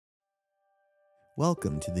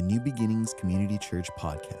Welcome to the New Beginnings Community Church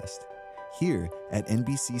podcast. Here at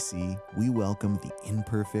NBCC, we welcome the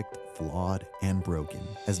imperfect, flawed, and broken,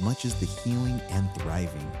 as much as the healing and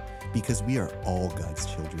thriving, because we are all God's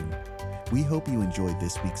children. We hope you enjoyed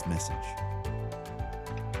this week's message.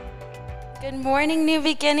 Good morning, New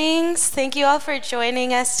Beginnings. Thank you all for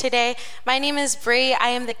joining us today. My name is Bree. I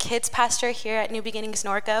am the kids pastor here at New Beginnings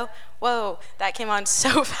Norco. Whoa, that came on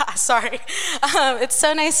so fast, sorry. It's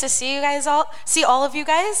so nice to see all of you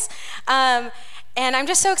guys. And I'm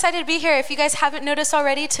just so excited to be here. If you guys haven't noticed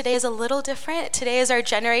already, today is a little different. Today is our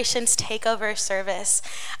Generations Takeover service.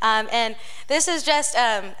 And this is just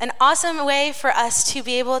an awesome way for us to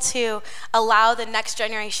be able to allow the next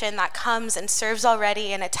generation that comes and serves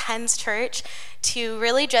already and attends church to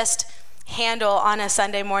really just handle on a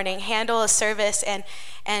Sunday morning, handle a service and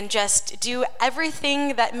just do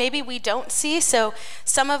everything that maybe we don't see. So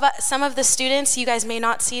some of the students you guys may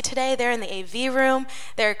not see today, they're in the AV room,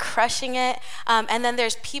 they're crushing it. And then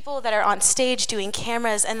there's people that are on stage doing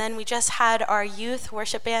cameras. And then we just had our youth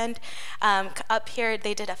worship band up here.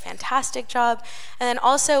 They did a fantastic job. And then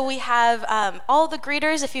also we have all the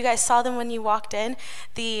greeters, if you guys saw them when you walked in,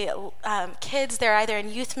 the kids, they're either in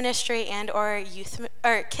youth ministry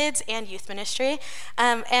or kids and youth ministry.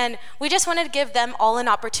 And we just wanted to give them all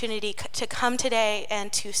an opportunity to come today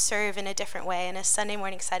and to serve in a different way in a Sunday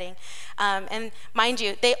morning setting. And mind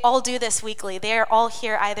you, they all do this weekly. They are all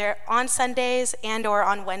here either on Sundays and or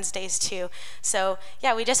on Wednesdays too. So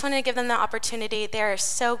yeah, we just wanted to give them the opportunity. They're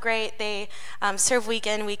so great. They serve week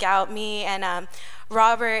in, week out. Me and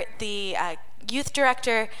Robert, the youth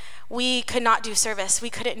director, we could not do service. We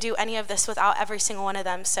couldn't do any of this without every single one of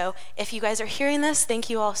them. So if you guys are hearing this, thank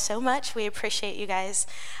you all so much. We appreciate you guys.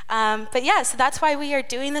 But yeah, so that's why we are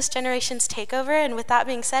doing this Generations Takeover. And with that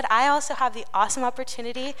being said, I also have the awesome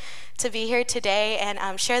opportunity to be here today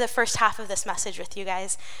and share the first half of this message with you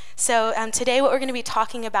guys. So today what we're going to be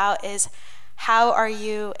talking about is how are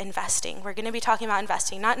you investing? We're going to be talking about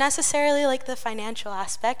investing, not necessarily like the financial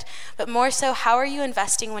aspect, but more so how are you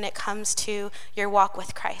investing when it comes to your walk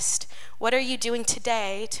with Christ? What are you doing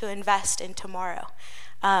today to invest in tomorrow?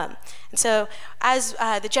 And so as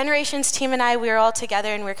the Generations team and I, we are all together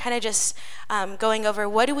and we're kind of just going over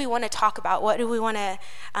what do we want to talk about? What do we want to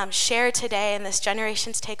share today in this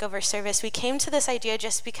Generations Takeover service? We came to this idea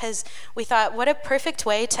just because we thought what a perfect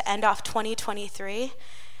way to end off 2023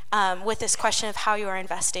 with this question of how you are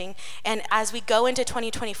investing. And as we go into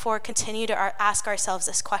 2024, continue to ask ourselves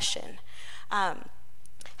this question.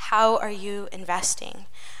 How are you investing?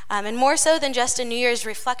 And more so than just a New Year's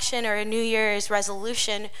reflection or a New Year's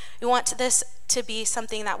resolution, we want this to be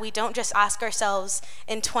something that we don't just ask ourselves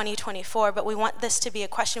in 2024, but we want this to be a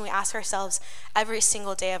question we ask ourselves every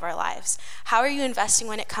single day of our lives. How are you investing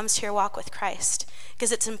when it comes to your walk with Christ?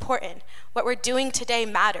 Because it's important. What we're doing today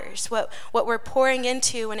matters. What we're pouring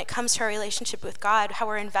into when it comes to our relationship with God, how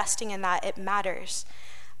we're investing in that, it matters.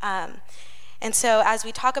 And so as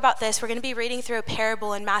we talk about this, we're going to be reading through a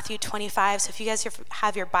parable in Matthew 25. So if you guys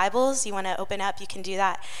have your Bibles, you want to open up, you can do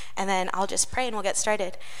that. And then I'll just pray and we'll get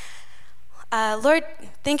started. Lord,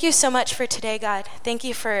 thank you so much for today, God. Thank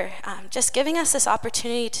you for just giving us this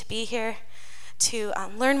opportunity to be here, to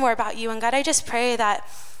learn more about you. And God, I just pray that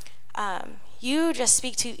you just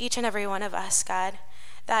speak to each and every one of us, God,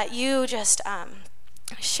 that you just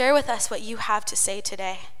share with us what you have to say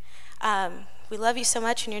today. We love you so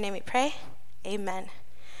much. In your name we pray. Amen.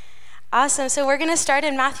 Awesome. So we're going to start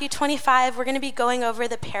in Matthew 25. We're going to be going over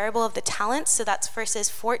the parable of the talents. So that's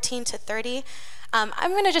verses 14 to 30.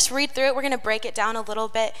 I'm going to just read through it. We're going to break it down a little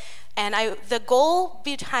bit. And the goal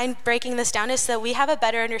behind breaking this down is so that we have a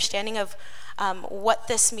better understanding of what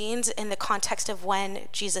this means in the context of when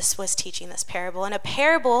Jesus was teaching this parable. And a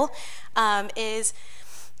parable is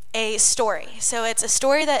a story. So it's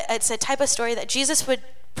a type of story that Jesus would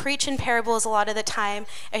preach in parables a lot of the time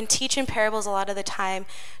and teach in parables a lot of the time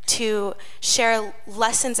to share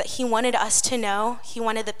lessons that he wanted us to know. He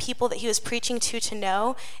wanted the people that he was preaching to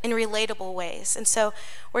know in relatable ways. And so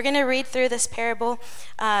we're going to read through this parable,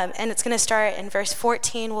 and it's going to start in verse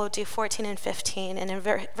 14. We'll do 14 and 15. And in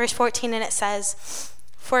verse 14, and it says,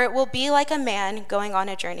 "For it will be like a man going on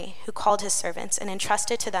a journey who called his servants and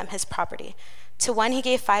entrusted to them his property. To one he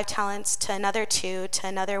gave 5 talents, to another 2, to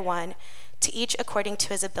another 1, to each according to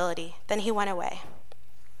his ability. Then he went away."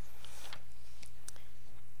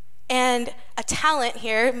 And a talent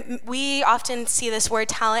here, we often see this word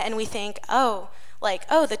talent and we think, the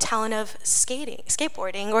talent of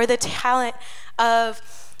skateboarding, or the talent of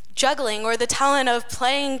juggling, or the talent of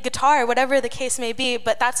playing guitar, whatever the case may be,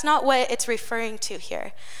 but that's not what it's referring to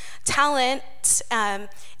here. Talent,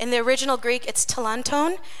 in the original Greek, it's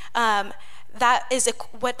talenton.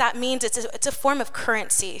 what that means. It's a form of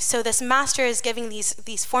currency. So this master is giving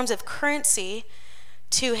these forms of currency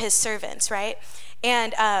to his servants, right?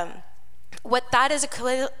 And what that is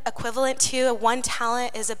equivalent to, 1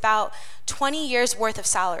 talent is about 20 years worth of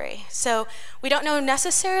salary. So we don't know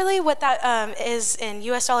necessarily what that is in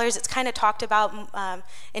US dollars. It's kind of talked about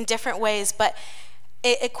in different ways, but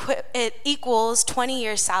it equals 20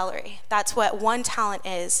 years salary. That's what 1 talent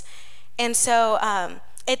is. And so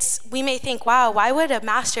we may think, wow, why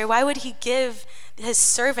would he give his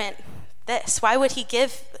servant this? Why would he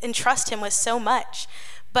entrust him with so much?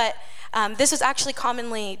 But this was actually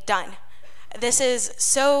commonly done. This is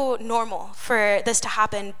so normal for this to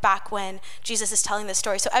happen back when Jesus is telling this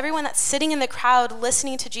story. So everyone that's sitting in the crowd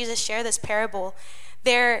listening to Jesus share this parable,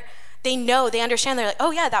 they understand, they're like,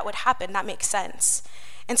 oh yeah, that would happen, that makes sense.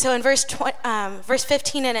 And so in verse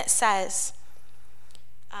 15, and it says,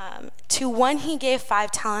 to one he gave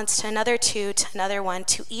 5 talents, to another 2, to another 1,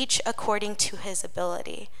 to each according to his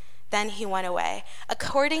ability. Then he went away,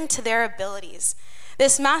 according to their abilities.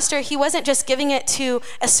 This master, he wasn't just giving it to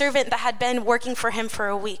a servant that had been working for him for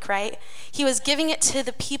a week, right? He was giving it to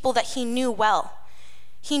the people that he knew well.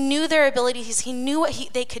 He knew their abilities. He knew what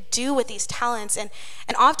they could do with these talents. And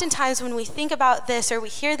oftentimes when we think about this or we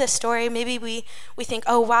hear this story, maybe we think,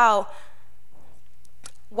 oh, wow,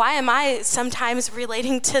 why am I sometimes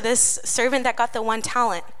relating to this servant that got the 1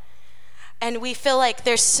 talent? And we feel like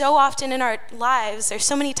there's so often in our lives, there's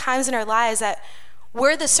so many times in our lives that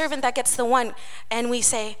we're the servant that gets the 1, and we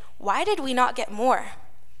say, why did we not get more?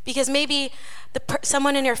 Because maybe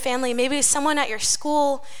someone in your family, maybe someone at your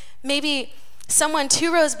school, maybe someone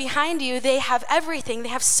 2 rows behind you, they have everything, they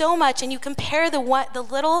have so much, and you compare the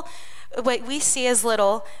little, what we see as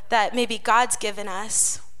little that maybe God's given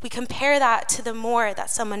us, we compare that to the more that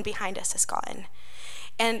someone behind us has gotten.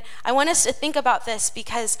 And I want us to think about this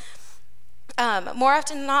because more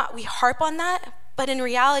often than not, we harp on that, but in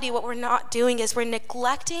reality, what we're not doing is we're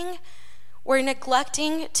neglecting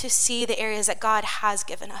to see the areas that God has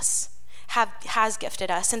given us, has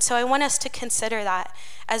gifted us. And so I want us to consider that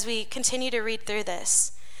as we continue to read through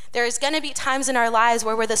this. There's going to be times in our lives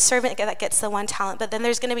where we're the servant that gets the 1 talent, but then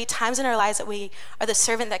there's going to be times in our lives that we are the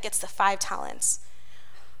servant that gets the 5 talents.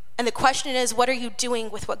 And the question is, what are you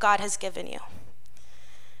doing with what God has given you?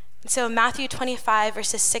 And so in Matthew 25,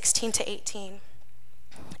 verses 16 to 18,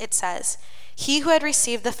 it says, he who had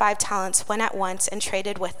received the 5 talents went at once and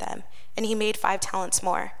traded with them, and he made 5 talents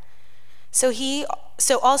more. So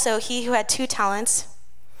also he who had 2 talents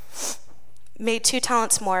made 2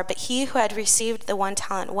 talents more, but he who had received the 1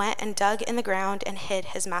 talent went and dug in the ground and hid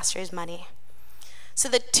his master's money. So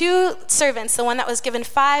the 2 servants, the one that was given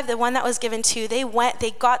 5, the one that was given 2,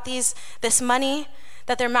 they got this money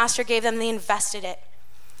that their master gave them, they invested it.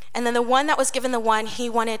 And then the one that was given the 1, he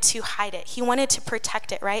wanted to hide it. He wanted to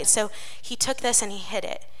protect it, right? So he took this and he hid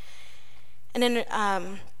it. And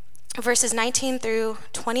in verses 19 through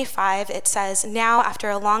 25, it says, now after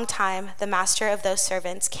a long time, the master of those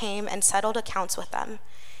servants came and settled accounts with them.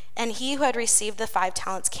 And he who had received the 5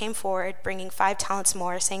 talents came forward, bringing 5 talents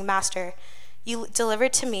more, saying, Master, you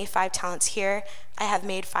delivered to me 5 talents. Here I have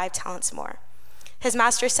made 5 talents more. His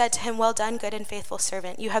master said to him, well done, good and faithful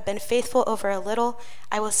servant. You have been faithful over a little.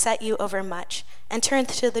 I will set you over much. Enter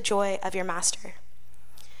into the joy of your master.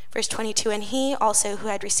 Verse 22, and he also who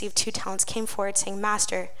had received 2 talents came forward, saying,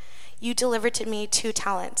 Master, you delivered to me 2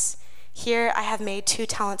 talents. Here I have made 2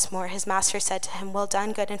 talents more. His master said to him, well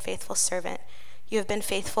done, good and faithful servant. You have been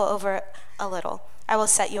faithful over a little. I will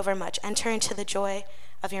set you over much. Enter into the joy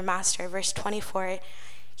of your master. Verse 24,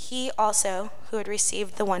 he also, who had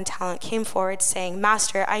received the 1 talent, came forward, saying,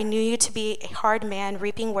 Master, I knew you to be a hard man,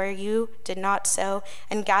 reaping where you did not sow,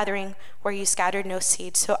 and gathering where you scattered no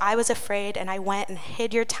seed. So I was afraid, and I went and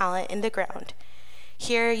hid your talent in the ground.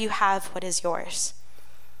 Here you have what is yours.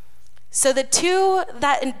 So the 2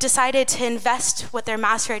 that decided to invest what their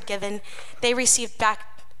master had given, they received back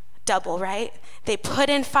double, right? They put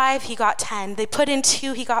in 5, he got 10. They put in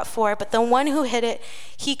 2, he got 4. But the one who hid it,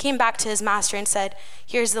 he came back to his master and said,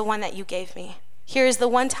 here's the one that you gave me. Here's the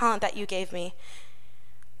 1 talent that you gave me.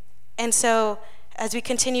 And so as we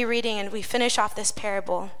continue reading and we finish off this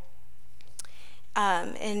parable,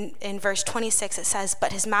 in verse 26 it says,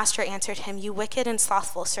 but his master answered him, you wicked and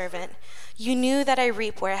slothful servant. You knew that I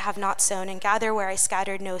reap where I have not sown and gather where I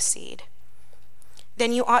scattered no seed.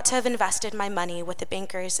 Then you ought to have invested my money with the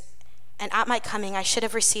bankers, and at my coming I should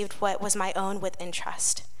have received what was my own with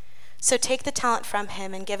interest. So take the talent from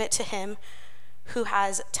him and give it to him who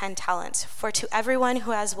has 10 talents. For to everyone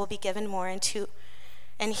who has will be given more,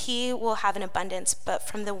 and he will have an abundance. But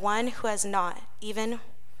from the one who has not, even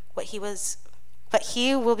what but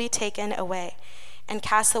he will be taken away and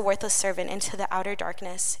cast the worthless servant into the outer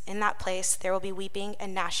darkness. In that place, there will be weeping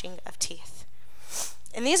and gnashing of teeth.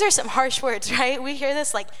 And these are some harsh words, right? We hear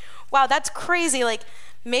this like, wow, that's crazy. Like,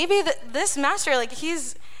 maybe this master, like,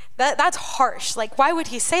 that's harsh. Like, why would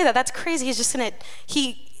he say that? That's crazy. He's just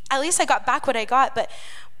at least I got back what I got.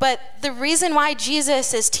 But the reason why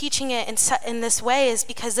Jesus is teaching it in this way is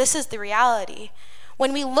because this is the reality.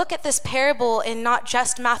 When we look at this parable in not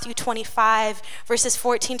just Matthew 25, verses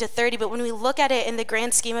 14 to 30, but when we look at it in the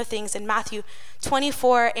grand scheme of things in Matthew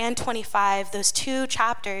 24 and 25, those two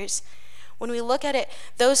chapters, when we look at it,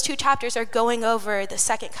 those two chapters are going over the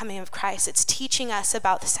second coming of Christ. It's teaching us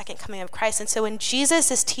about the second coming of Christ. And so when Jesus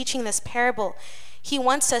is teaching this parable, he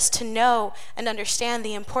wants us to know and understand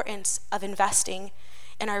the importance of investing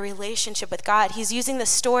in our relationship with God. He's using the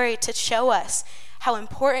story to show us how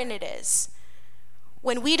important it is.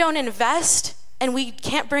 When we don't invest and we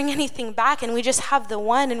can't bring anything back and we just have the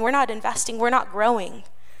one and we're not investing, we're not growing.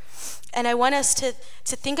 And I want us to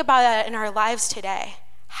think about that in our lives today.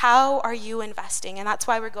 How are you investing? And that's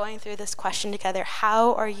why we're going through this question together.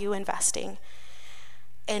 How are you investing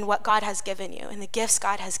in what God has given you, in the gifts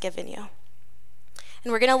God has given you?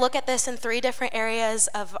 And we're going to look at this in 3 different areas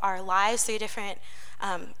of our lives, 3 different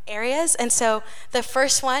areas. And so the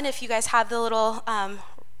first one, if you guys have the little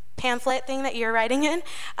pamphlet thing that you're writing in,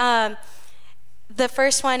 the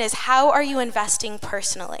first one is, how are you investing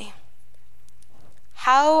personally?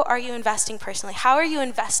 How are you investing personally? How are you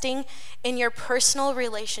investing in your personal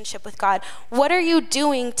relationship with God? What are you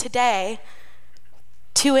doing today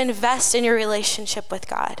to invest in your relationship with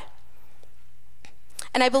God?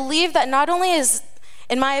 And I believe that not only is,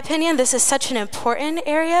 in my opinion, this is such an important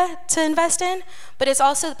area to invest in, but it's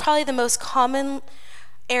also probably the most common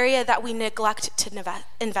area that we neglect to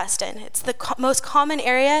invest in. It's the most common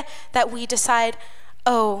area that we decide,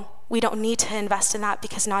 oh, we don't need to invest in that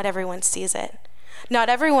because not everyone sees it. Not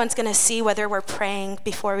everyone's going to see whether we're praying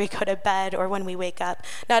before we go to bed or when we wake up.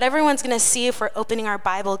 Not everyone's going to see if we're opening our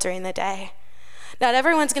Bible during the day. Not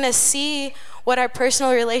everyone's going to see what our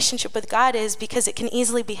personal relationship with God is because it can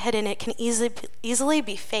easily be hidden. It can easily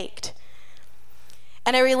be faked.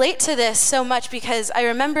 And I relate to this so much because I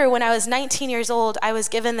remember when I was 19 years old, I was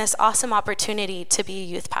given this awesome opportunity to be a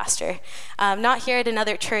youth pastor. Not here at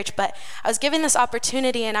another church, but I was given this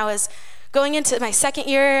opportunity, and I was going into my second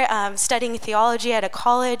year studying theology at a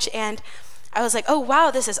college, and I was like, oh, wow,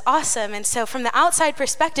 this is awesome. And so from the outside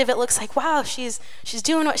perspective, it looks like, wow, she's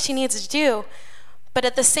doing what she needs to do. But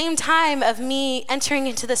at the same time of me entering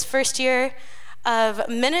into this first year of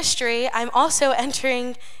ministry, I'm also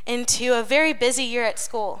entering into a very busy year at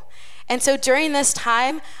school. And so during this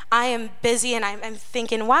time, I am busy and I'm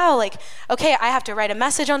thinking, wow, like, okay, I have to write a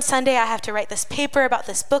message on Sunday. I have to write this paper about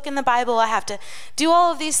this book in the Bible. I have to do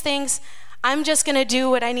all of these things. I'm just going to do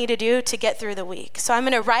what I need to do to get through the week. So I'm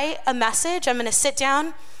going to write a message. I'm going to sit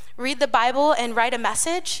down, read the Bible, and write a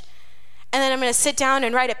message. And then I'm going to sit down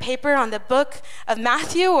and write a paper on the book of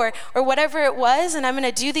Matthew or whatever it was. And I'm going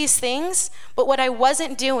to do these things. But what I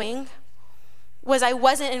wasn't doing was I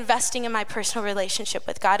wasn't investing in my personal relationship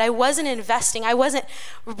with God. I wasn't investing. I wasn't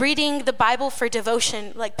reading the Bible for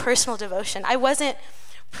devotion, like personal devotion. I wasn't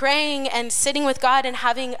praying and sitting with God and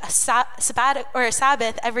having a Sabbath or a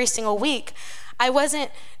Sabbath every single week. I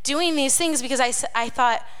wasn't doing these things because I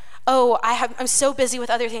thought, oh, I'm so busy with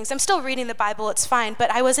other things. I'm still reading the Bible, it's fine, but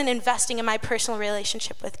I wasn't investing in my personal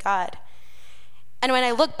relationship with God. And when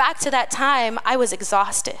I look back to that time, I was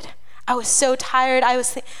exhausted. I was so tired.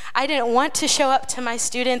 I didn't want to show up to my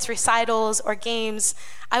students' recitals or games.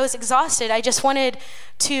 I was exhausted. I just wanted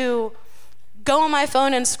to go on my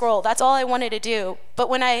phone and scroll. That's all I wanted to do. So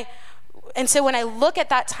when I look at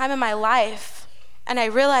that time in my life and I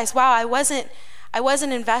realize, wow, I wasn't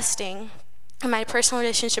investing in my personal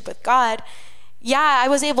relationship with God. Yeah, I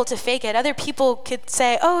was able to fake it. Other people could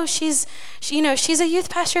say, oh, she's a youth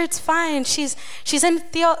pastor, it's fine. She's in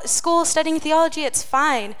school studying theology, it's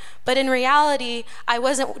fine. But in reality, I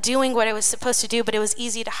wasn't doing what I was supposed to do, but it was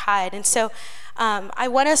easy to hide. And so I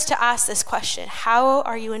want us to ask this question: how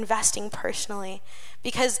are you investing personally?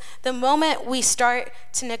 Because the moment we start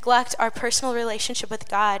to neglect our personal relationship with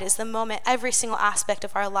God is the moment every single aspect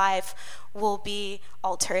of our life will be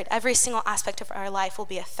altered. Every single aspect of our life will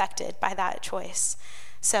be affected by that choice.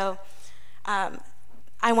 So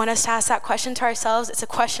I want us to ask that question to ourselves. It's a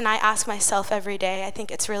question I ask myself every day. I think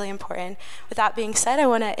it's really important. With that being said, I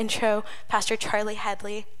want to intro Pastor Charlie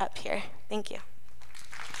Headley up here. Thank you.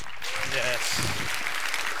 Yes.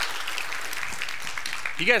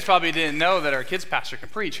 You guys probably didn't know that our kids pastor can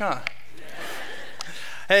preach, huh?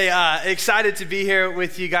 Excited to be here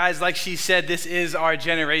with you guys. Like she said, this is our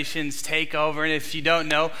generation's takeover. And if you don't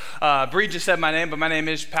know, Bree just said my name, but my name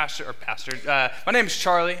is my name is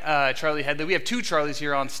Charlie, Charlie Headley. We have two Charlies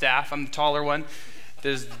here on staff. I'm the taller one.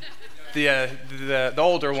 There's the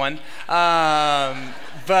older one. But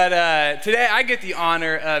today I get the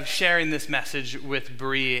honor of sharing this message with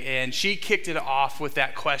Bree, and she kicked it off with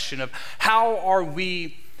that question of how are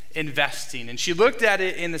we investing? And she looked at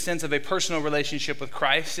it in the sense of a personal relationship with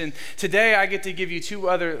Christ. And today I get to give you two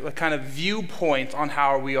other kind of viewpoints on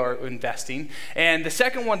how we are investing. And the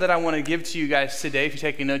second one that I want to give to you guys today, if you're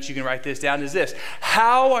taking notes, you can write this down, is this: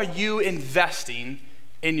 how are you investing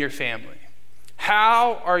in your family?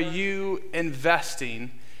 How are you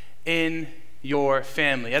investing in your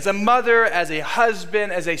family? As a mother, as a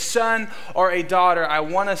husband, as a son, or a daughter, I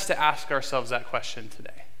want us to ask ourselves that question today.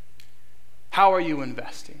 How are you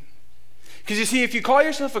investing? Because you see, if you call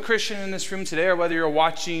yourself a Christian in this room today, or whether you're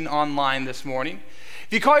watching online this morning,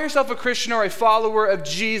 if you call yourself a Christian or a follower of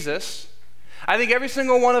Jesus, I think every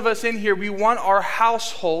single one of us in here, we want our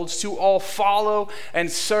households to all follow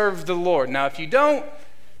and serve the Lord. Now, if you don't,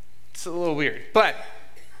 it's a little weird, but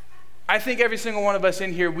I think every single one of us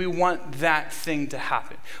in here, we want that thing to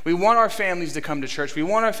happen. We want our families to come to church. We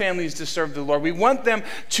want our families to serve the Lord. We want them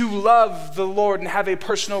to love the Lord and have a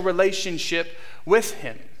personal relationship with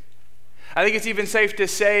Him. I think it's even safe to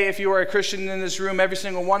say, if you are a Christian in this room, every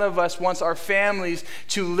single one of us wants our families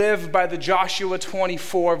to live by the Joshua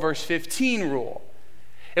 24 verse 15 rule.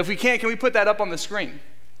 If we can we put that up on the screen?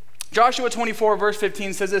 Joshua 24 verse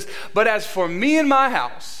 15 says this: "But as for me and my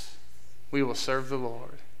house, we will serve the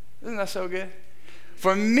Lord." Isn't that so good?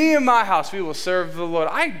 For me and my house, we will serve the Lord.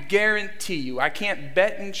 I guarantee you, I can't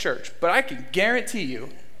bet in church, but I can guarantee you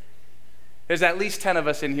there's at least 10 of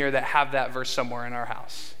us in here that have that verse somewhere in our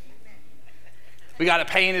house. We got it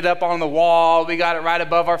painted up on the wall. We got it right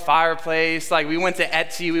above our fireplace. Like, we went to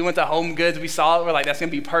Etsy, we went to Home Goods, we saw it. We're like, that's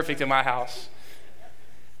going to be perfect in my house.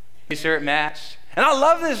 Make sure it matched. And I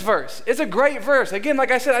love this verse. It's a great verse. Again,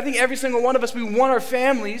 like I said, I think every single one of us, we want our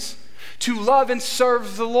families to love and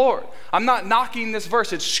serve the Lord. I'm not knocking this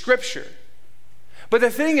verse, it's scripture. But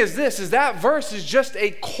the thing is this, is that verse is just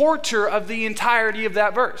a quarter of the entirety of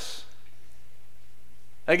that verse.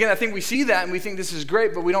 Again, I think we see that and we think this is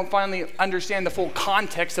great, but we don't finally understand the full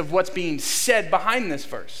context of what's being said behind this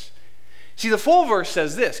verse. See, the full verse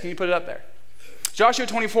says this. Can you put it up there? Joshua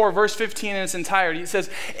 24, verse 15 in its entirety, it says,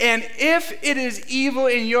 "And if it is evil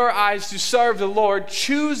in your eyes to serve the Lord,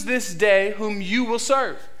 choose this day whom you will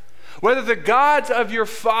serve. Whether the gods of your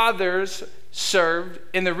fathers served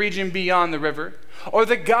in the region beyond the river, or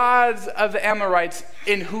the gods of the Amorites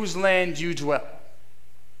in whose land you dwell.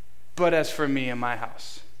 But as for me and my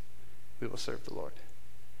house, we will serve the Lord."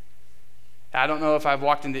 I don't know if I've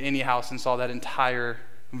walked into any house and saw that entire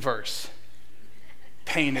verse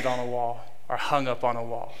painted on a wall or hung up on a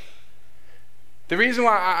wall. The reason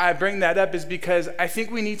why I bring that up is because I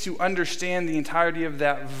think we need to understand the entirety of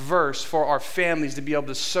that verse for our families to be able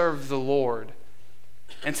to serve the Lord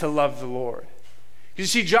and to love the Lord. You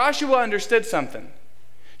see, Joshua understood something.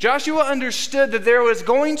 Joshua understood that there was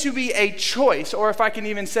going to be a choice, or if I can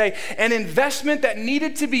even say, an investment that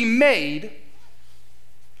needed to be made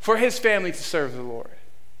for his family to serve the Lord.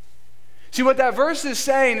 See, what that verse is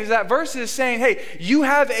saying is hey, you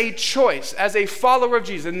have a choice as a follower of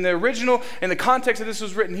Jesus. In the original, in the context that this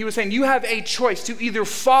was written, he was saying you have a choice to either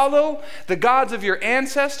follow the gods of your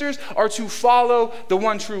ancestors or to follow the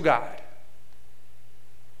one true God.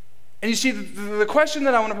 And you see, the question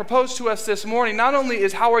that I want to propose to us this morning not only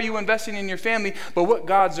is how are you investing in your family, but what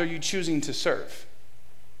gods are you choosing to serve?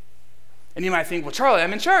 And you might think, well, Charlie,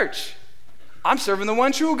 I'm in church. I'm serving the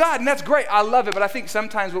one true God, and that's great. I love it, but I think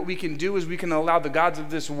sometimes what we can do is we can allow the gods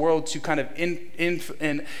of this world to kind of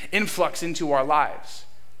influx into our lives.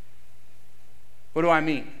 What do I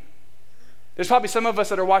mean? There's probably some of us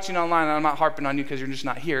that are watching online, and I'm not harping on you because you're just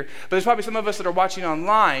not here, but there's probably some of us that are watching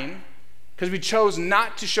online because we chose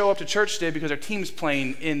not to show up to church today because our team's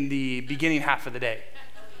playing in the beginning half of the day.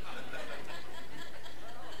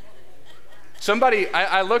 Somebody,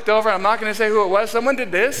 I looked over, I'm not going to say who it was, someone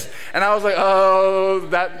did this, and I was like, oh,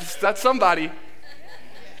 that's somebody.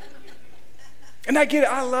 And I get it,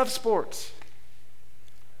 I love sports.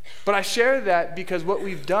 But I share that because what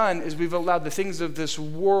we've done is we've allowed the things of this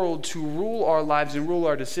world to rule our lives and rule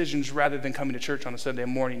our decisions rather than coming to church on a Sunday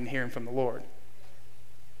morning and hearing from the Lord.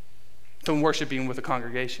 To worshiping with a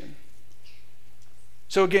congregation.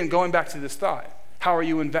 So again, going back to this thought, how are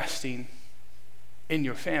you investing in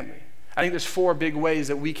your family? I think there's 4 big ways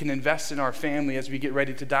that we can invest in our family as we get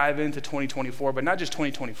ready to dive into 2024, but not just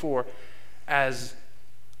 2024, as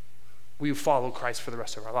we follow Christ for the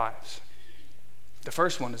rest of our lives. The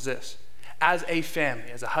first one is this: as a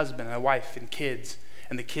family, as a husband and a wife and kids,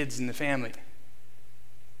 and the kids in the family,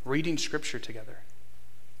 reading scripture together.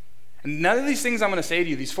 And none of these things I'm going to say to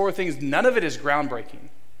you, these 4 things, none of it is groundbreaking.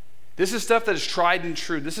 This is stuff that is tried and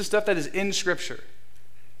true. This is stuff that is in scripture.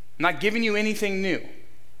 I'm not giving you anything new.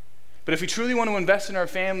 But if we truly want to invest in our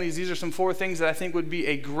families, these are some 4 things that I think would be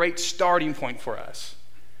a great starting point for us.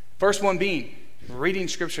 First one being reading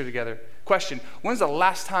scripture together. Question: when's the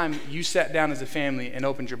last time you sat down as a family and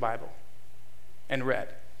opened your Bible and read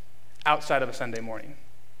outside of a Sunday morning?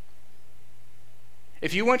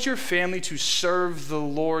 If you want your family to serve the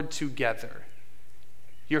Lord together,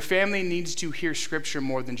 your family needs to hear scripture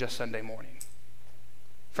more than just Sunday morning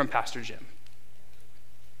from Pastor Jim.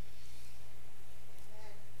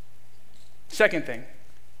 Second thing,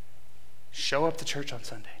 show up to church on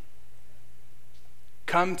Sunday.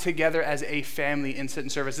 Come together as a family and sit in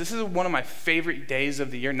service. This is one of my favorite days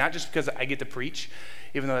of the year, not just because I get to preach,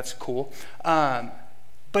 even though that's cool,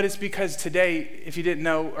 but it's because today, if you didn't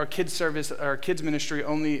know, our kids service, our kids ministry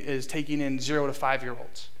only is taking in 0 to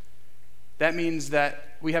 5-year-olds. That means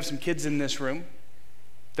that we have some kids in this room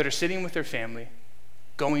that are sitting with their family,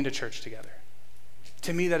 going to church together.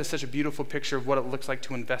 To me, that is such a beautiful picture of what it looks like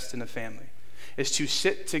to invest in a family, is to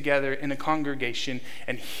sit together in a congregation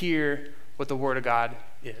and hear what the Word of God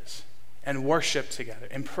is, and worship together,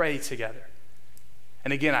 and pray together.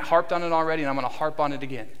 And again, I harped on it already, and I'm going to harp on it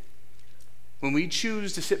again. When we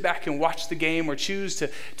choose to sit back and watch the game, or choose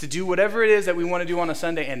to do whatever it is that we want to do on a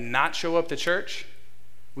Sunday and not show up to church,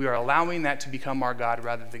 we are allowing that to become our God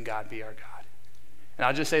rather than God be our God. And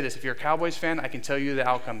I'll just say this: if you're a Cowboys fan, I can tell you the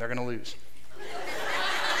outcome. They're going to lose.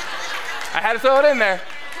 I had to throw it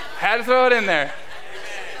in there.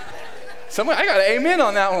 Someone, I got an amen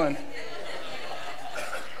on that one.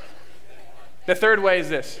 The third way is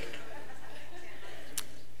this: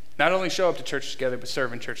 not only show up to church together, but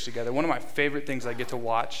serve in church together. One of my favorite things I get to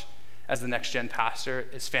watch as the next gen pastor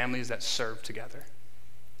is families that serve together.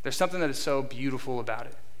 There's something that is so beautiful about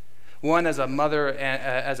it. One, as a mother, and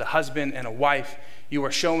as a husband and a wife, you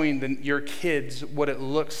are showing your kids what it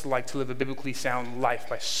looks like to live a biblically sound life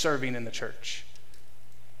by serving in the church.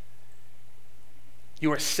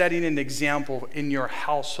 You are setting an example in your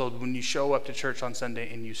household when you show up to church on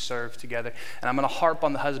Sunday and you serve together. And I'm going to harp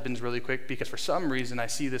on the husbands really quick, because for some reason I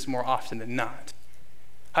see this more often than not.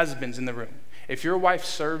 Husbands in the room, if your wife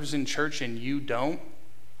serves in church and you don't,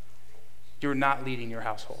 you're not leading your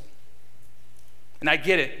household. And I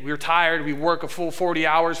get it. We're tired. We work a full 40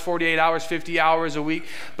 hours, 48 hours, 50 hours a week.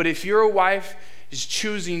 But if your wife is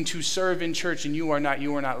choosing to serve in church and you are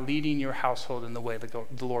not leading your household in the way that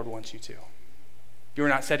the Lord wants you to. You're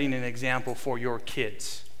not setting an example for your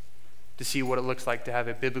kids to see what it looks like to have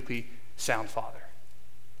a biblically sound father.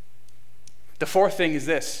 The fourth thing is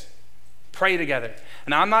this: pray together.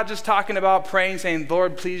 And I'm not just talking about praying, saying,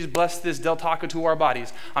 Lord, please bless this Del Taco to our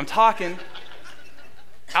bodies. I'm talking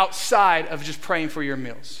outside of just praying for your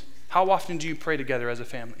meals. How often do you pray together as a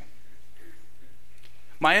family?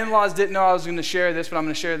 My in-laws didn't know I was going to share this, but I'm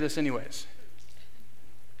going to share this anyways.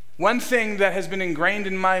 One thing that has been ingrained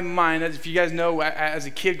in my mind, as if you guys know, as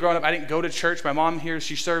a kid growing up, I didn't go to church. My mom here,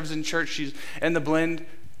 she serves in church. She's in the blend.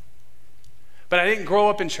 But I didn't grow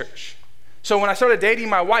up in church. So when I started dating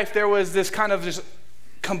my wife, there was this kind of just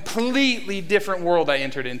completely different world I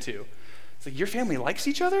entered into. It's like, your family likes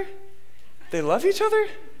each other? They love each other?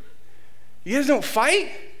 You guys don't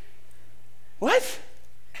fight? What?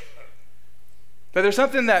 But there's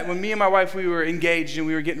something that when me and my wife, we were engaged and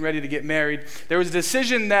we were getting ready to get married, there was a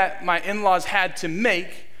decision that my in-laws had to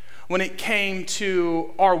make when it came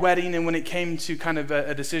to our wedding and when it came to kind of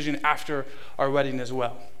a decision after our wedding as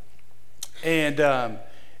well. And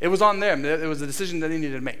it was on them. It was a decision that they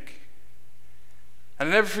needed to make. And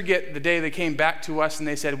I'll never forget the day they came back to us and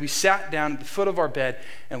they said, we sat down at the foot of our bed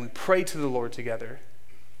and we prayed to the Lord together,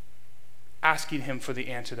 asking him for the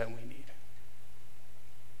answer that we need.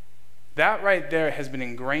 That right there has been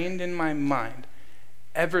ingrained in my mind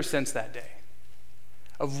ever since that day,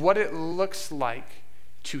 of what it looks like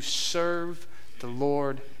to serve the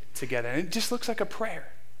Lord together. And it just looks like a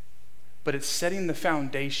prayer, but it's setting the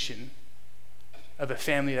foundation of a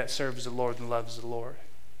family that serves the Lord and loves the Lord.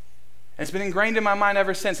 And it's been ingrained in my mind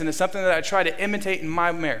ever since, and it's something that I try to imitate in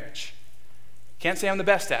my marriage. Can't say I'm the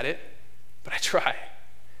best at it, but I try.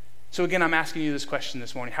 So again, I'm asking you this question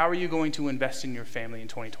this morning. How are you going to invest in your family in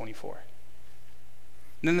 2024?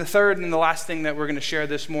 And then the third and the last thing that we're going to share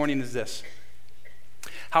this morning is this.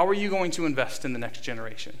 How are you going to invest in the next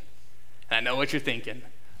generation? And I know what you're thinking.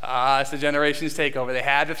 It's the generation's takeover. They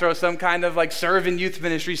had to throw some kind of like serve in youth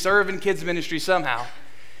ministry, serve in kids ministry somehow.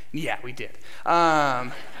 Yeah, we did.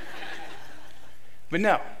 But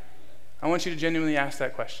no, I want you to genuinely ask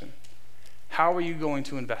that question. How are you going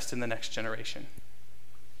to invest in the next generation?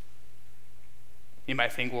 You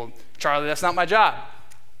might think, well, Charlie, that's not my job.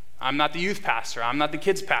 I'm not the youth pastor. I'm not the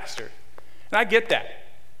kids pastor. And I get that.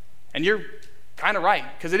 And you're kind of right,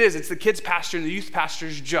 because it's the kids pastor and the youth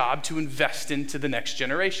pastor's job to invest into the next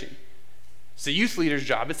generation. It's the youth leader's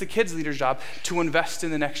job, it's the kids leader's job to invest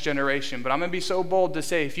in the next generation. But I'm going to be so bold to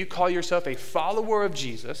say, if you call yourself a follower of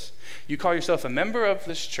Jesus, you call yourself a member of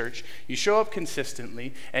this church, you show up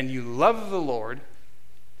consistently, and you love the Lord,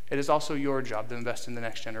 it is also your job to invest in the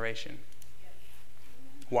next generation.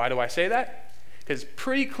 Why do I say that? Because it's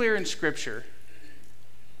pretty clear in Scripture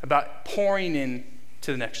about pouring in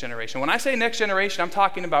to the next generation. When I say next generation, I'm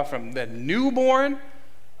talking about from the newborn,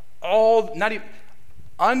 not even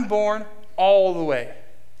unborn, all the way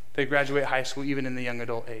they graduate high school, even in the young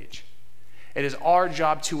adult age. It is our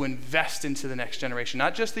job to invest into the next generation,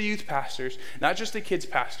 not just the youth pastors, not just the kids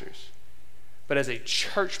pastors, but as a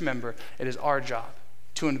church member, it is our job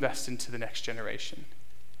to invest into the next generation.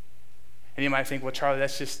 And you might think, well, Charlie,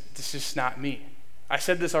 that's just not me. I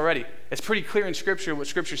said this already. It's pretty clear in Scripture what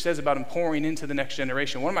Scripture says about him pouring into the next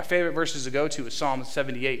generation. One of my favorite verses to go to is Psalm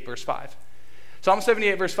 78, verse 5. Psalm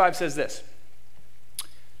 78, verse 5 says this.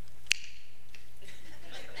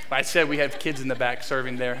 I said we have kids in the back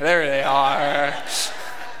serving there. There they are.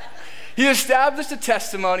 He established a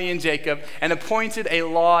testimony in Jacob and appointed a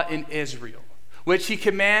law in Israel, which he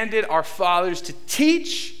commanded our fathers to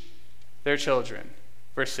teach their children.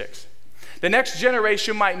 Verse 6. The next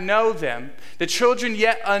generation might know them, the children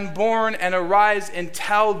yet unborn, and arise and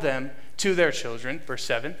tell them to their children. Verse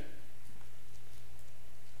 7.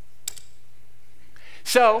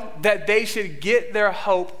 So that they should get their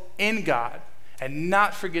hope in God and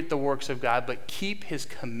not forget the works of God, but keep his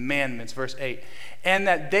commandments. Verse 8. And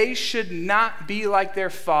that they should not be like their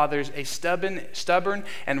fathers, a stubborn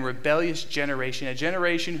and rebellious generation, a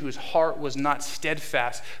generation whose heart was not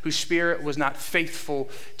steadfast, whose spirit was not faithful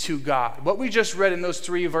to God. What we just read in those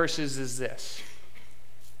 3 verses is this.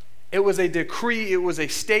 It was a decree, it was a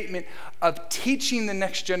statement of teaching the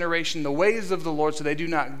next generation the ways of the Lord so they do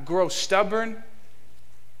not grow stubborn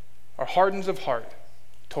or hardens of heart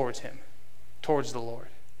towards him, towards the Lord.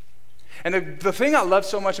 And the thing I love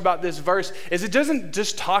so much about this verse is it doesn't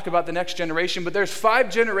just talk about the next generation, but there's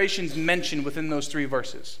 5 generations mentioned within those 3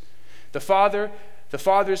 verses. The father, the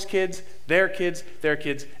father's kids, their kids, their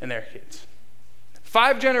kids, and their kids.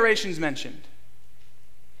 5 generations mentioned.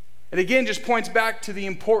 It again just points back to the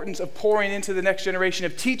importance of pouring into the next generation,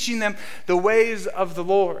 of teaching them the ways of the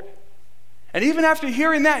Lord. And even after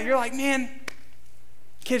hearing that, you're like, man,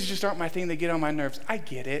 kids just aren't my thing. They get on my nerves. I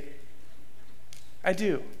get it. I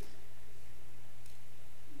do.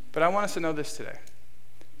 But I want us to know this today.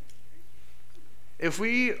 If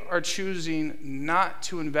we are choosing not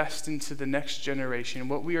to invest into the next generation,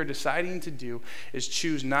 what we are deciding to do is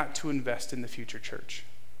choose not to invest in the future church.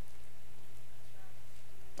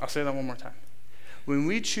 I'll say that one more time. When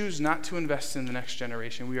we choose not to invest in the next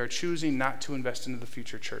generation, we are choosing not to invest into the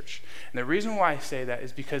future church. And the reason why I say that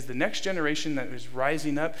is because the next generation that is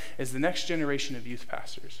rising up is the next generation of youth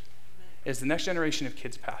pastors, is the next generation of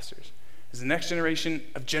kids pastors, is the next generation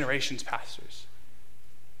of generations pastors,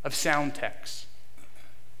 of sound techs,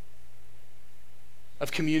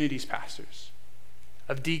 of communities pastors,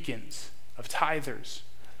 of deacons, of tithers,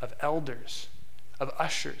 of elders, of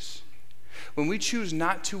ushers. When we choose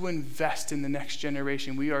not to invest in the next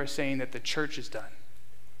generation, we are saying that the church is done.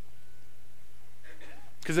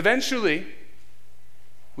 Because eventually,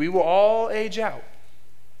 we will all age out,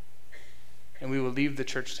 and we will leave the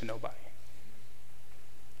church to nobody.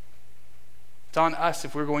 It's on us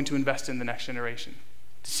if we're going to invest in the next generation,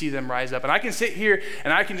 to see them rise up. And I can sit here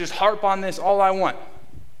and I can just harp on this all I want,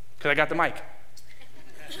 because I got the mic.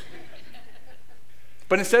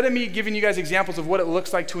 But instead of me giving you guys examples of what it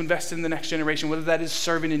looks like to invest in the next generation, whether that is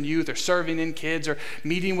serving in youth or serving in kids or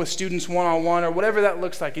meeting with students one-on-one or whatever that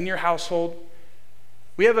looks like in your household,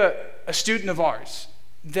 we have a student of ours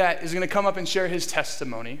that is going to come up and share his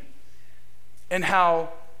testimony and how,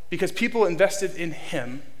 because people invested in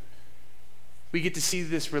him, we get to see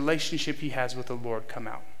this relationship he has with the Lord come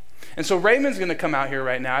out. And so Raymond's going to come out here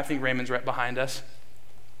right now. I think Raymond's right behind us.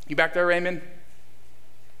 You back there, Raymond?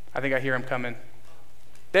 I think I hear him coming.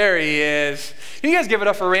 There he is. Can you guys give it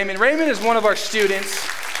up for Raymond? Raymond is one of our students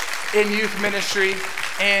in youth ministry,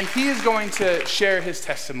 and he is going to share his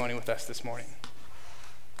testimony with us this morning.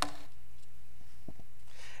 Hey,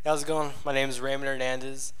 how's it going? My name is Raymond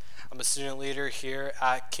Hernandez. I'm a student leader here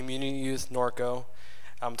at Community Youth Norco.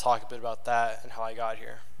 I'm talking a bit about that and how I got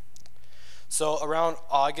here. So around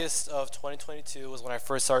August of 2022 was when I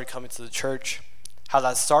first started coming to the church. How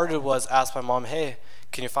that started was asked my mom, hey,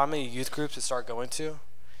 can you find me a youth group to start going to?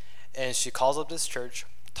 And she calls up this church,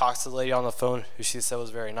 talks to the lady on the phone who she said was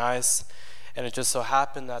very nice. And it just so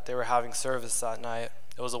happened that they were having service that night.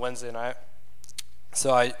 It was a Wednesday night.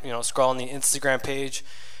 So I, scroll on the Instagram page,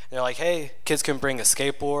 and they're like, hey, kids can bring a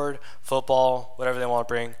skateboard, football, whatever they want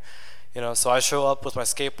to bring. So I show up with my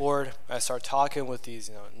skateboard. I start talking with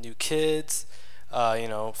these, new kids,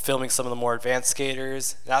 filming some of the more advanced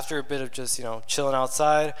skaters. And after a bit of just, chilling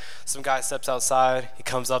outside, some guy steps outside. He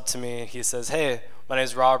comes up to me, and he says, hey, my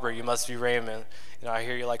name's Robert. You must be Raymond. I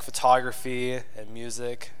hear you like photography and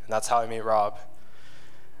music, and that's how I meet Rob.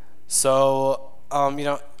 So,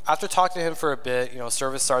 after talking to him for a bit,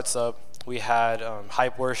 service starts up. We had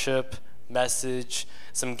hype worship, message,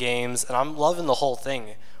 some games, and I'm loving the whole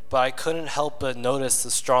thing. But I couldn't help but notice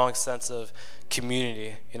the strong sense of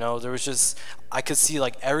community. There was just, I could see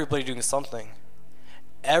like everybody doing something.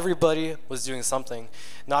 Everybody was doing something.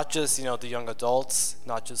 Not just, the young adults,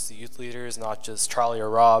 not just the youth leaders, not just Charlie or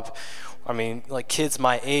Rob. I mean, like kids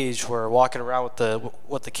my age were walking around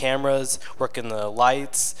with the cameras, working the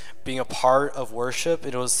lights, being a part of worship.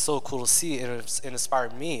 It was so cool to see. It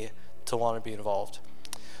inspired me to want to be involved.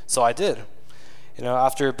 So I did.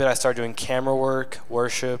 After a bit, I started doing camera work,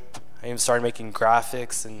 worship. I even started making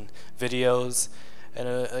graphics and videos. And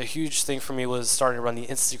a huge thing for me was starting to run the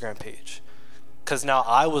Instagram page. Because now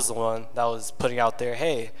I was the one that was putting out there,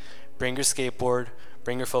 hey, bring your skateboard,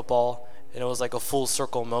 bring your football. And it was like a full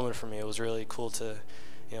circle moment for me. It was really cool to,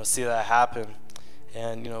 see that happen.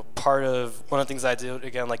 And, part of one of the things I did,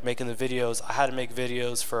 again, like making the videos, I had to make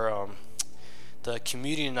videos for the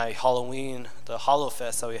community night, Halloween, the Hollow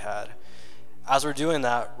Fest that we had. As we're doing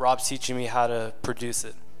that, Rob's teaching me how to produce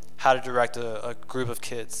it, how to direct a group of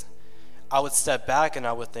kids. I would step back and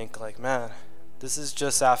I would think like, man, this is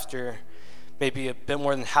just after maybe a bit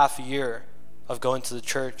more than half a year of going to the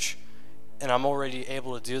church, and I'm already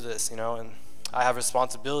able to do this, and I have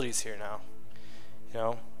responsibilities here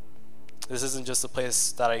now. This isn't just a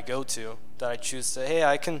place that I go to, that I choose to, hey,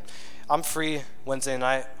 I'm free Wednesday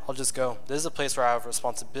night, I'll just go. This is a place where I have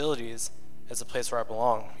responsibilities. It's a place where I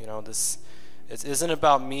belong. It isn't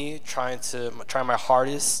about me trying my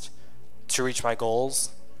hardest to reach my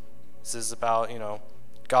goals. This is about,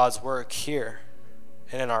 God's work here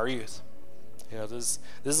and in our youth. This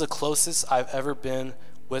is the closest I've ever been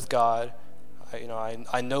with God.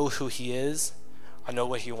 I know who He is. I know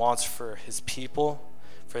what He wants for His people,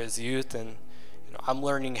 for His youth, and I'm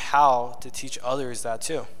learning how to teach others that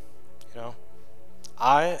too.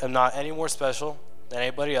 I am not any more special than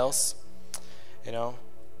anybody else.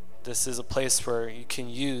 This is a place where you can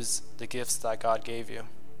use the gifts that God gave you.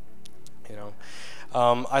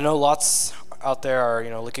 I know lots out there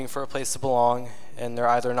are looking for a place to belong, and they're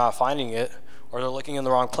either not finding it or they're looking in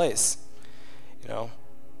the wrong place.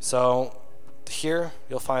 So here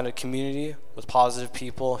you'll find a community with positive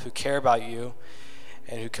people who care about you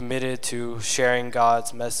and who committed to sharing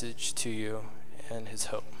God's message to you and His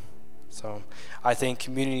hope. So I thank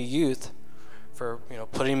Community Youth for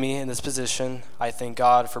putting me in this position. I thank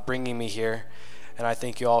God for bringing me here, and I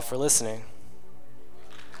thank you all for listening.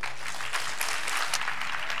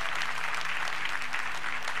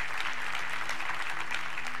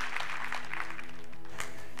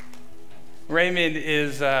 Raymond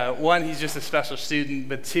is, one, he's just a special student,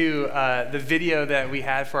 but two, the video that we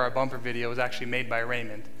had for our bumper video was actually made by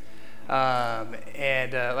Raymond.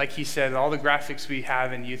 And like he said, all the graphics we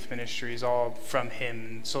have in youth ministry is all from him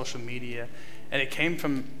and social media, and it came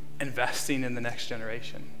from investing in the next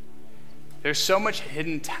generation. There's so much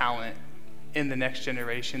hidden talent in the next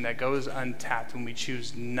generation that goes untapped when we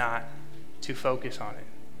choose not to focus on it.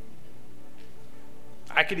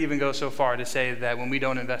 I could even go so far to say that when we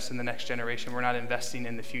don't invest in the next generation, we're not investing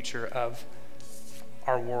in the future of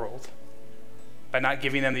our world by not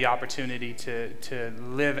giving them the opportunity to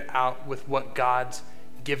live out with what God's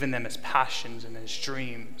given them as passions and as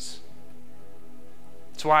dreams.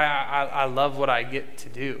 That's why I love what I get to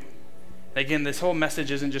do. Again, this whole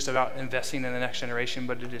message isn't just about investing in the next generation,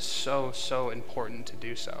 but it is so, so important to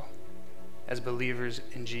do so as believers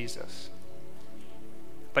in Jesus.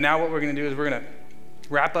 But now what we're going to do is we're going to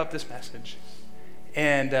wrap up this message.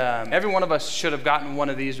 And every one of us should have gotten one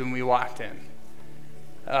of these when we walked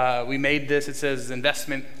in. We made this, it says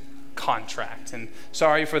investment contract. And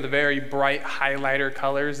sorry for the very bright highlighter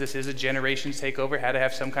colors. This is a generations takeover. Had to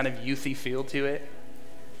have some kind of youthy feel to it.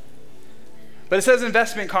 But it says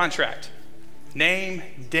investment contract. Name,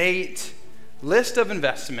 date, list of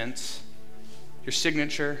investments, your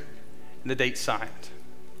signature, and the date signed.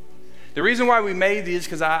 The reason why we made these,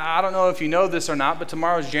 because I don't know if you know this or not, but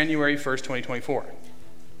tomorrow is January 1st, 2024.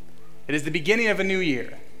 It is the beginning of a new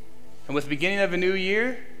year. And with the beginning of a new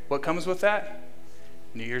year, what comes with that?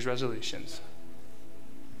 New Year's resolutions.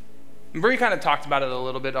 And Bree kind of talked about it a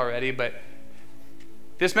little bit already, but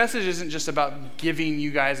this message isn't just about giving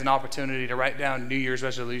you guys an opportunity to write down New Year's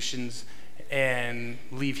resolutions and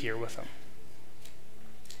leave here with them.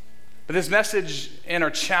 But this message and our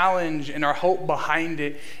challenge and our hope behind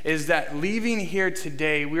it is that leaving here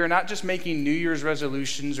today, we are not just making New Year's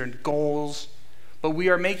resolutions or goals, but we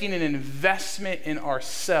are making an investment in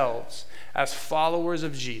ourselves as followers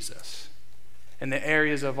of Jesus in the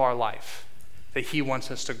areas of our life that he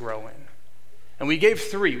wants us to grow in. And we gave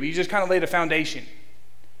 3. We just kind of laid a foundation.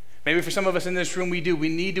 Maybe for some of us in this room, we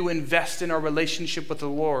need to invest in our relationship with the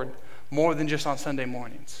Lord more than just on Sunday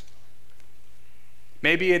mornings.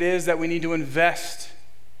 Maybe it is that we need to invest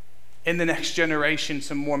in the next generation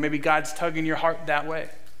some more. Maybe God's tugging your heart that way.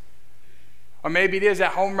 Or maybe it is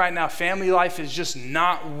at home right now, family life is just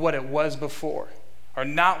not what it was before, or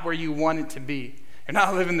not where you want it to be. You're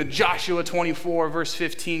not living the Joshua 24 verse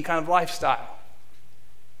 15 kind of lifestyle.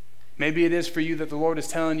 Maybe it is for you that the Lord is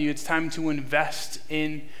telling you it's time to invest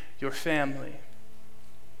in your family.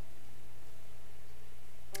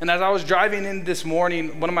 And as I was driving in this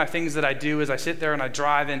morning, one of my things that I do is I sit there and I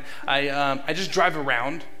drive, and I just drive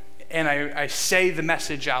around and I say the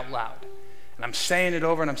message out loud. And I'm saying it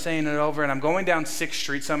over and I'm saying it over, and I'm going down 6th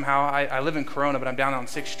Street somehow. I live in Corona, but I'm down on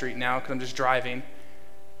 6th Street now because I'm just driving.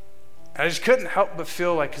 And I just couldn't help but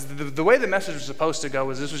feel like, because the way the message was supposed to go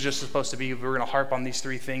was this was just supposed to be, we were going to harp on these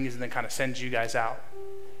 3 things and then kind of send you guys out.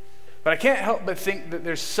 But I can't help but think that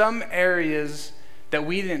there's some areas that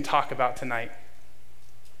we didn't talk about tonight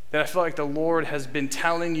that I feel like the Lord has been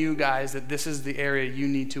telling you guys that this is the area you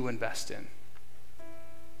need to invest in.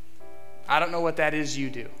 I don't know what that is you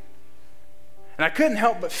do. And I couldn't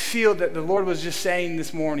help but feel that the Lord was just saying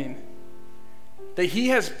this morning that he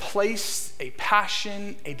has placed a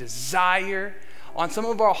passion, a desire on some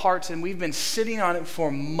of our hearts, and we've been sitting on it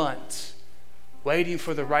for months, waiting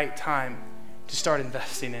for the right time to start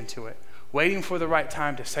investing into it, waiting for the right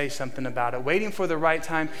time to say something about it, waiting for the right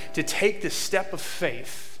time to take the step of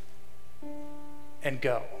faith and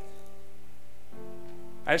go.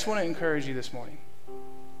 I just want to encourage you this morning.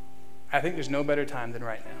 I think there's no better time than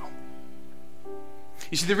right now.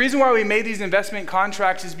 You see, the reason why we made these investment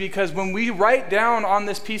contracts is because when we write down on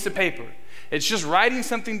this piece of paper, it's just writing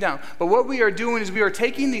something down. But what we are doing is we are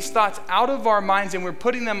taking these thoughts out of our minds and we're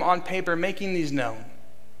putting them on paper, making these known.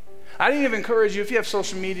 I didn't even encourage you, if you have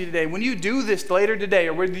social media today, when you do this later today,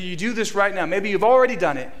 or whether you do this right now, maybe you've already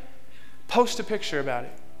done it, post a picture about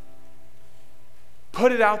it.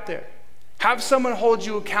 Put it out there. Have someone hold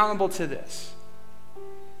you accountable to this.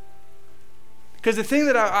 Because the thing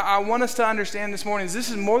that I want us to understand this morning is this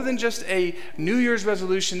is more than just a New Year's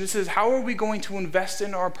resolution. This is how are we going to invest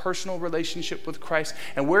in our personal relationship with Christ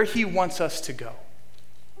and where he wants us to go.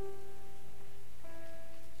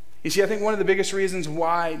 You see, I think one of the biggest reasons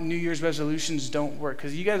why New Year's resolutions don't work,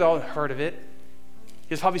 because you guys all heard of it.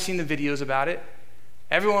 You've probably seen the videos about it.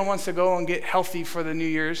 Everyone wants to go and get healthy for the New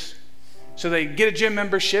Year's. So they get a gym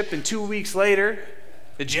membership, and 2 weeks later,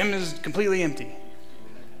 the gym is completely empty.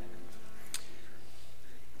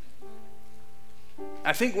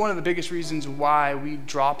 I think one of the biggest reasons why we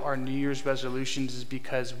drop our New Year's resolutions is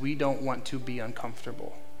because we don't want to be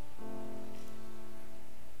uncomfortable.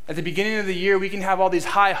 At the beginning of the year, we can have all these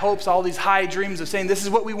high hopes, all these high dreams of saying, this is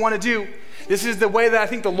what we want to do. This is the way that I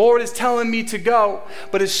think the Lord is telling me to go.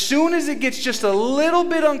 But as soon as it gets just a little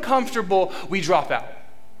bit uncomfortable, we drop out.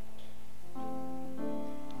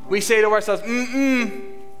 We say to ourselves, the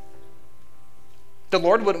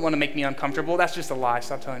Lord wouldn't want to make me uncomfortable. That's just a lie.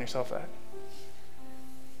 Stop telling yourself that.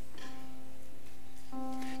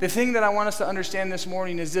 The thing that I want us to understand this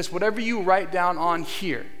morning is this: whatever you write down on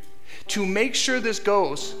here, to make sure this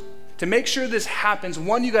goes, to make sure this happens,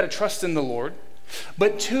 1, you got to trust in the Lord.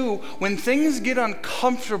 But 2, when things get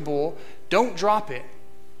uncomfortable, don't drop it.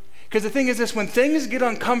 Because the thing is this: when things get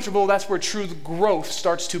uncomfortable, that's where true growth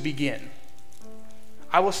starts to begin.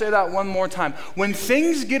 I will say that one more time. When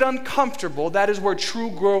things get uncomfortable, that is where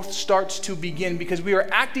true growth starts to begin, because we are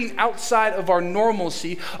acting outside of our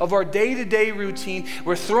normalcy, of our day-to-day routine.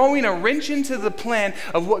 We're throwing a wrench into the plan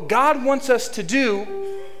of what God wants us to do,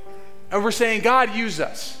 and we're saying, God, use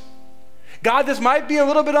us. God, this might be a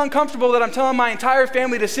little bit uncomfortable that I'm telling my entire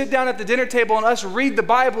family to sit down at the dinner table and us read the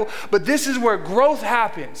Bible, but this is where growth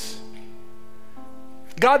happens.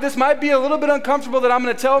 God, this might be a little bit uncomfortable that I'm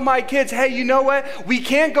going to tell my kids, hey, you know what? We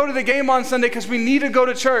can't go to the game on Sunday because we need to go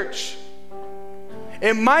to church.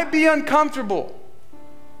 It might be uncomfortable.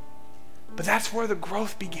 But that's where the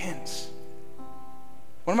growth begins.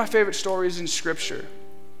 One of my favorite stories in Scripture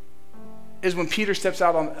is when Peter steps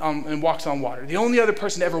out and walks on water. The only other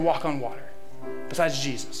person to ever walk on water besides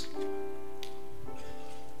Jesus.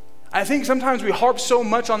 I think sometimes we harp so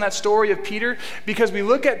much on that story of Peter because we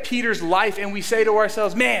look at Peter's life and we say to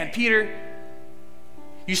ourselves, man, Peter,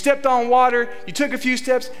 you stepped on water, you took a few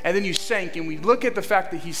steps, and then you sank, and we look at the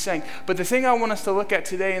fact that he sank. But the thing I want us to look at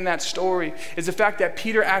today in that story is the fact that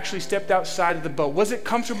Peter actually stepped outside of the boat. Was it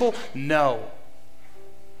comfortable? No.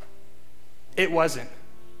 It wasn't.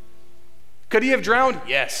 Could he have drowned?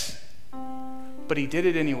 Yes. But he did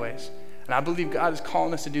it anyways. And I believe God is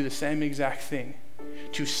calling us to do the same exact thing,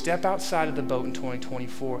 to step outside of the boat in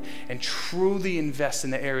 2024 and truly invest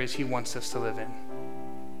in the areas he wants us to live in.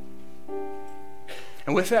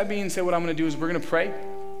 And with that being said, what I'm going to do is we're going to pray.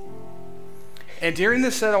 And during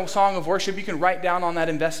this song of worship, you can write down on that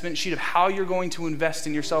investment sheet of how you're going to invest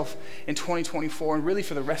in yourself in 2024 and really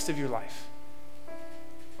for the rest of your life.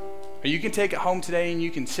 Or you can take it home today and you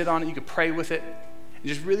can sit on it, you can pray with it, and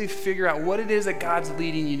just really figure out what it is that God's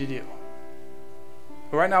leading you to do.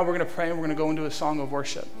 But right now we're going to pray and we're going to go into a song of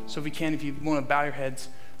worship. So if you want to bow your heads,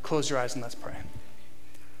 close your eyes and let's pray.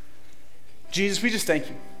 Jesus, we just thank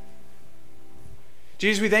you.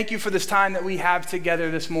 Jesus, we thank you for this time that we have together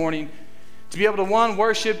this morning to be able to, one,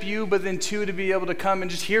 worship you, but then two, to be able to come and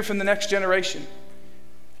just hear from the next generation.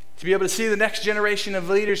 To be able to see the next generation of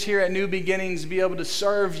leaders here at New Beginnings, to be able to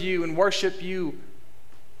serve you and worship you.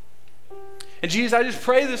 And Jesus, I just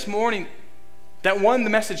pray this morning that, one, the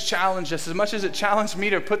message challenged us as much as it challenged me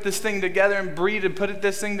to put this thing together and Bree to put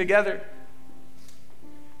this thing together.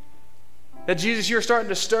 That, Jesus, you're starting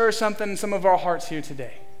to stir something in some of our hearts here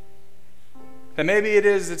today. That maybe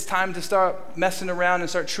it's time to start messing around and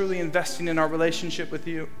start truly investing in our relationship with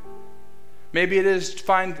you. Maybe it is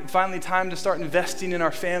finally time to start investing in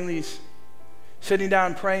our families, sitting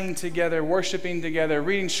down, praying together, worshiping together,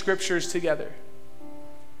 reading scriptures together.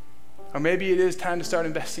 Or maybe it is time to start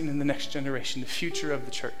investing in the next generation, the future of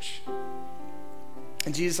the church.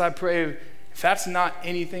 And Jesus, I pray, if that's not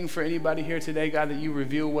anything for anybody here today, God, that you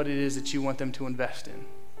reveal what it is that you want them to invest in.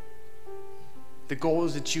 The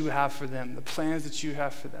goals that you have for them, the plans that you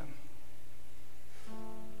have for them.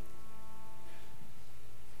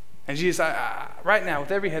 And Jesus, right now,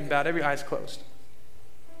 with every head bowed, every eyes closed,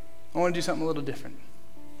 I want to do something a little different.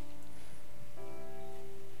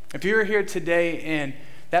 If you're here today and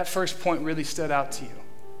that first point really stood out to you,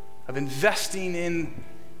 of investing in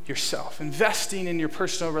yourself, investing in your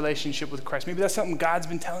personal relationship with Christ, maybe that's something God's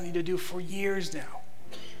been telling you to do for years now,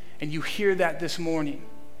 and you hear that this morning.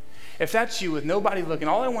 If that's you with nobody looking,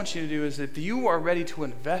 all I want you to do is, if you are ready to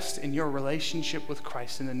invest in your relationship with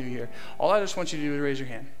Christ in the new year, all I just want you to do is raise your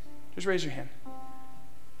hand. Just raise your hand.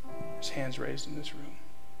 There's hands raised in this room.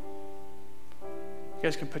 You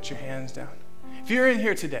guys can put your hands down. If you're in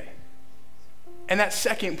here today, and that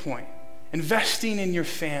second point, investing in your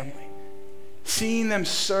family, seeing them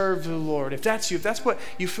serve the Lord, if that's you, if that's what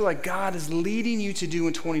you feel like God is leading you to do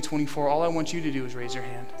in 2024, all I want you to do is raise your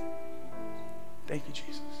hand. Thank you,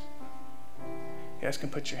 Jesus. You guys can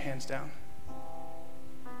put your hands down.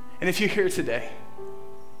 And if you're here today,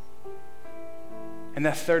 and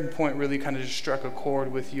that third point really kind of just struck a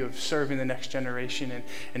chord with you of serving the next generation and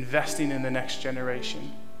investing in the next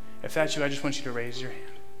generation, if that's you, I just want you to raise your hand.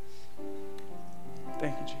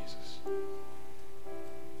 Thank you, Jesus.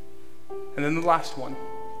 And then the last one.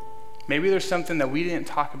 Maybe there's something that we didn't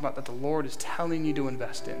talk about that the Lord is telling you to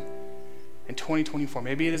invest in 2024.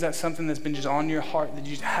 Maybe it is that something that's been just on your heart that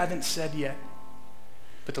you haven't said yet,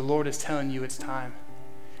 but the Lord is telling you it's time.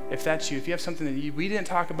 If that's you, if you have something that we didn't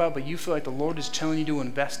talk about, but you feel like the Lord is telling you to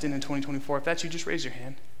invest in 2024, if that's you, just raise your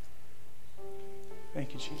hand.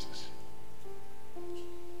 Thank you, Jesus.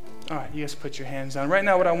 All right, you guys put your hands down. Right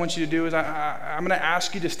now, what I want you to do is I'm going to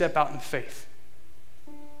ask you to step out in faith.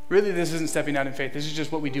 Really, this isn't stepping out in faith. This is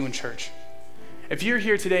just what we do in church. If you're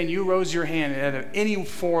here today and you rose your hand at any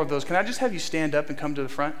four of those, can I just have you stand up and come to the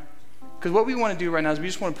front? Because what we want to do right now is we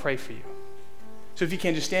just want to pray for you. So if you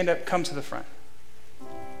can, just stand up, come to the front.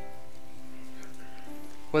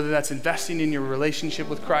 Whether that's investing in your relationship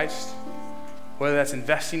with Christ, whether that's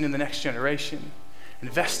investing in the next generation,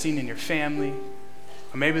 investing in your family,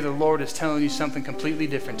 or maybe the Lord is telling you something completely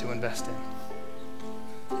different to invest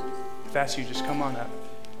in. If that's you, just come on up.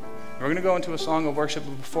 We're going to go into a song of worship,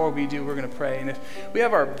 but before we do, we're going to pray. And if we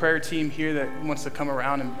have our prayer team here that wants to come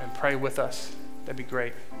around and pray with us, that'd be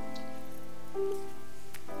great.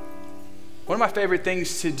 One of my favorite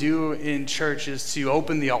things to do in church is to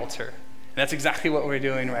open the altar. And that's exactly what we're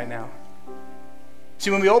doing right now. See,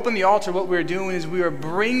 when we open the altar, what we're doing is we are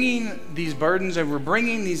bringing these burdens and we're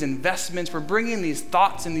bringing these investments, we're bringing these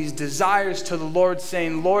thoughts and these desires to the Lord,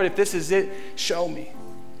 saying, Lord, if this is it, show me.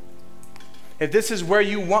 If this is where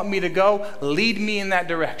you want me to go, lead me in that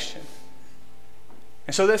direction.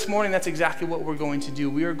 And so this morning, that's exactly what we're going to do.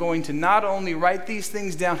 We are going to not only write these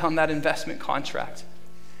things down on that investment contract,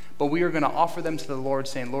 but we are going to offer them to the Lord,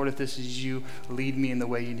 saying, Lord, if this is you, lead me in the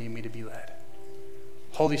way you need me to be led.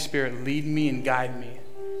 Holy Spirit, lead me and guide me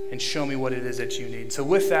and show me what it is that you need. So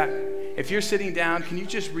with that, if you're sitting down, can you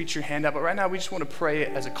just reach your hand up? But right now, we just want to pray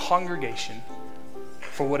as a congregation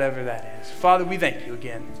for whatever that is. Father, we thank you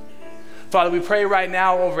again. Father, we pray right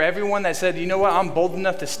now over everyone that said, you know what, I'm bold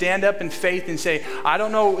enough to stand up in faith and say, I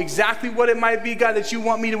don't know exactly what it might be, God, that you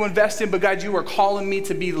want me to invest in, but God, you are calling me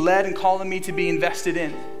to be led and calling me to be invested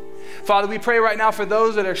in. Father, we pray right now for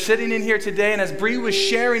those that are sitting in here today, and as Bree was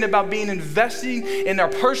sharing about being investing in our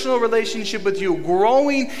personal relationship with you,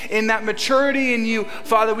 growing in that maturity in you,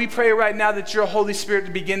 Father, we pray right now that your Holy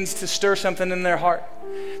Spirit begins to stir something in their heart.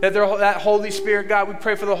 That Holy Spirit, God, we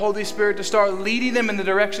pray for the Holy Spirit to start leading them in the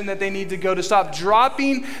direction that they need to go, to stop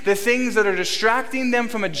dropping the things that are distracting them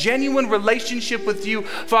from a genuine relationship with you.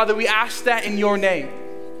 Father, we ask that in your name.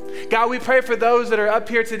 God, we pray for those that are up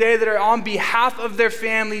here today that are on behalf of their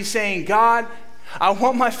families saying, God, I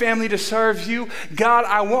want my family to serve you. God,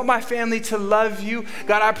 I want my family to love you.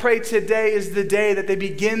 God, I pray today is the day that they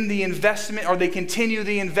begin the investment or they continue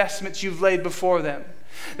the investments you've laid before them.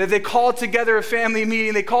 That they call together a family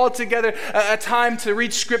meeting, they call together a time to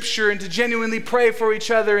read scripture and to genuinely pray for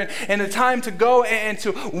each other and a time to go and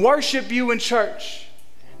to worship you in church.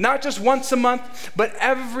 Not just once a month, but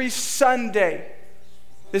every Sunday.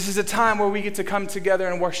 This is a time where we get to come together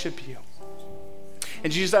and worship you.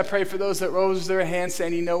 And Jesus, I pray for those that rose their hands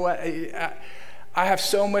saying, you know what, I have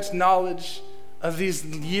so much knowledge of these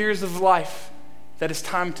years of life that it's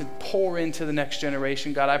time to pour into the next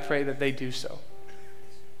generation. God, I pray that they do so.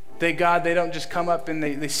 God, they don't just come up and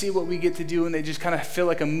they see what we get to do and they just kind of feel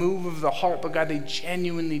like a move of the heart, but God, they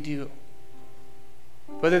genuinely do.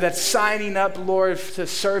 Whether that's signing up, Lord, to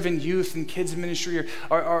serve in youth and kids ministry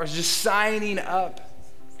or just signing up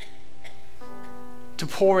to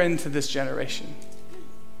pour into this generation,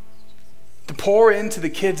 to pour into the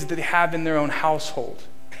kids that they have in their own household,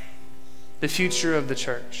 the future of the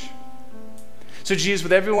church. So Jesus,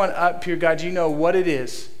 with everyone up here, God, you know what it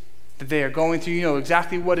is that they are going through. You know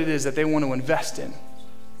exactly what it is that they want to invest in.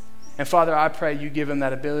 And Father, I pray you give them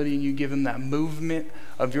that ability and you give them that movement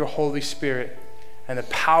of your Holy Spirit and the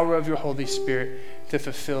power of your Holy Spirit to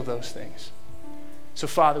fulfill those things. So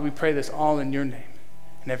Father, we pray this all in your name.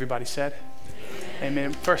 And everybody said,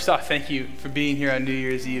 Amen. First off, thank you for being here on New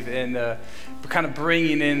Year's Eve and for kind of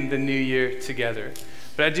bringing in the new year together.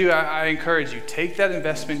 But I encourage you, take that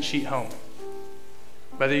investment sheet home.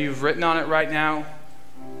 Whether you've written on it right now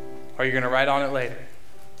or you're going to write on it later.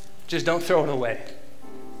 Just don't throw it away.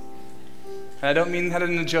 And I don't mean that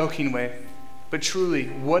in a joking way, but truly,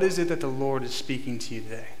 what is it that the Lord is speaking to you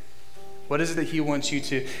today? What is it that he wants you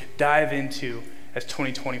to dive into as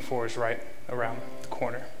 2024 is right around the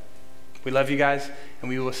corner? We love you guys, and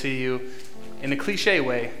we will see you in a cliche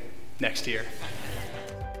way next year.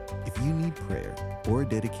 If you need prayer or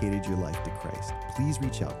dedicated your life to Christ, please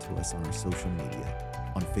reach out to us on our social media,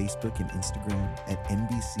 on Facebook and Instagram at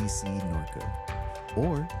NBCC Norco,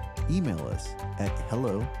 or email us at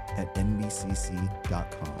hello@nbcc.com.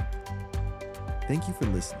 Thank you for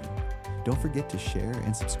listening. Don't forget to share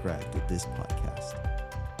and subscribe to this podcast.